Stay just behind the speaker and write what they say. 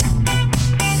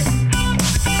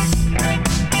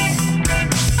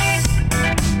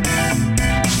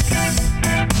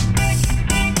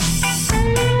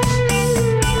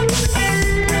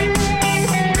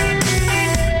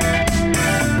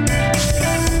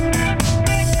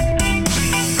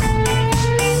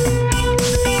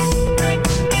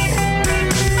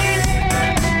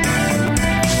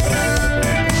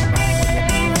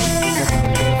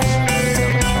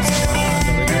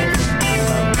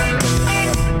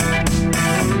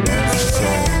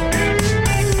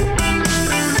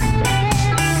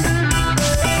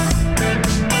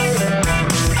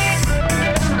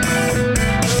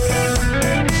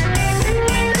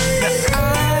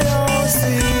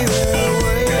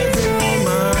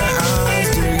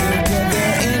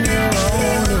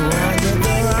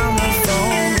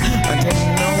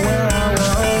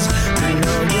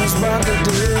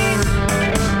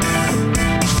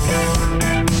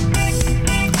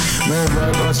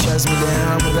chase me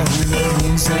down with the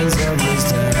new things of this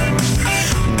town.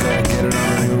 Gotta get it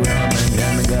on a new element,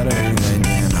 and I gotta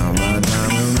regain all my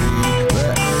time and read.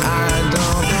 But I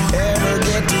don't ever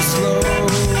get too slow,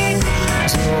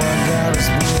 so I gotta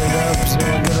speed up, so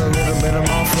I get a little bit of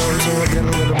more flow, so I get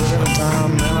a little bit of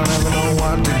time, and I never know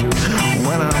what to do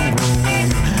when I'm grown.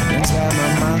 Inside my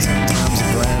mind sometimes I'm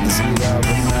glad to see all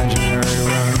the imaginary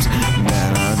rhymes.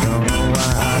 Man, I don't know why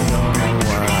I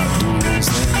do these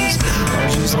things. I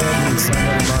was just hoping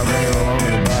somebody might lay all over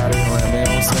the body and let me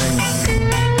all sing.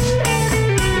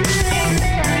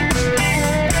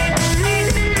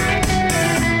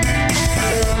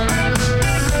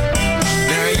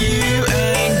 Now you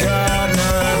ain't got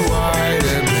no way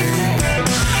to be,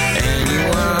 and you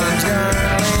ain't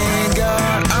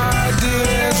got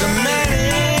ideas of many.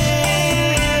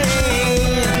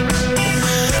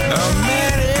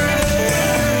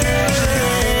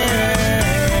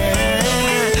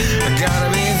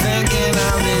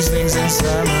 Things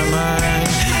inside my mind,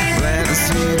 plant the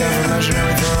seed of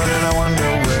imaginary thought, and I wonder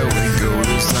where we go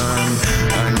this time.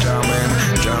 I'm drumming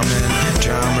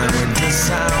with the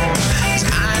sound, 'cause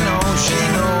I know she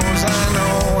knows, I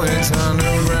know it's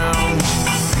underground.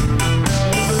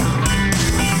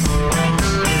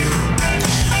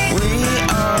 We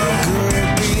all could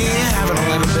be having a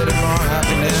little bit of more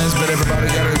happiness, but everybody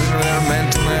got a little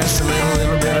mentalness, a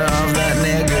little bit of that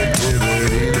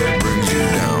negativity that brings you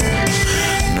down.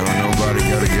 Nobody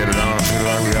gotta get it on, feel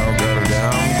like we all got it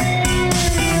down.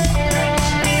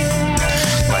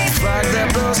 Like a flag that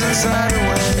blows inside the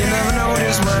wind, you never know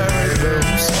just where it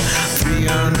goes.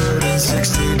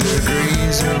 360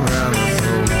 degrees around the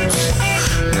poles.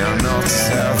 Now north to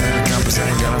south, and the compass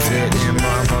ain't gonna fit in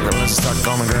my pocket unless it's stuck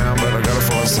on the ground. But I gotta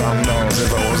force some dollars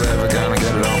if I was ever gonna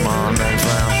get it on my next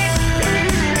round.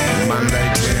 Monday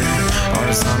too, on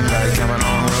a Sunday coming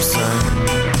on real soon.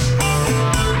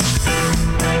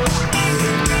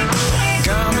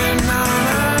 Coming on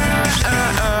down.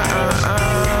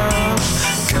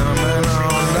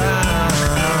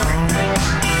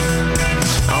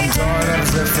 I'm tired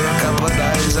of it for a couple of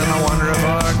days, and I wonder if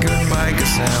I could make a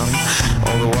sound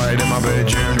all the way to my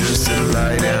bedroom just to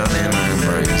lay down in an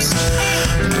embrace.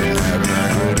 I didn't have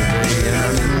nowhere to be, and I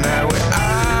didn't know where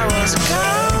I was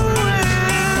going.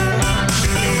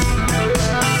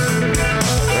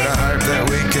 But I hope that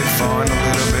we could find a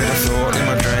little bit of thought in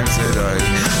my dreams today.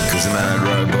 The mad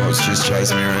robots just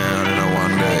chasing me around, and I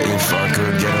wonder if I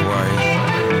could get away.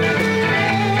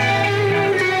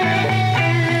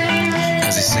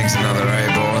 As he sinks another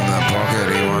 8-ball in that pocket,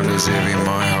 he wonders if he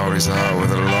might hold his heart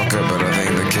with a locker. But I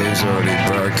think the key's already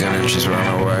broken, and she's run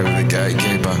away with the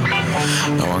gatekeeper.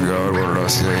 Oh my God, what did I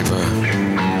sleep her?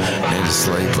 Need to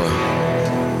sleep her.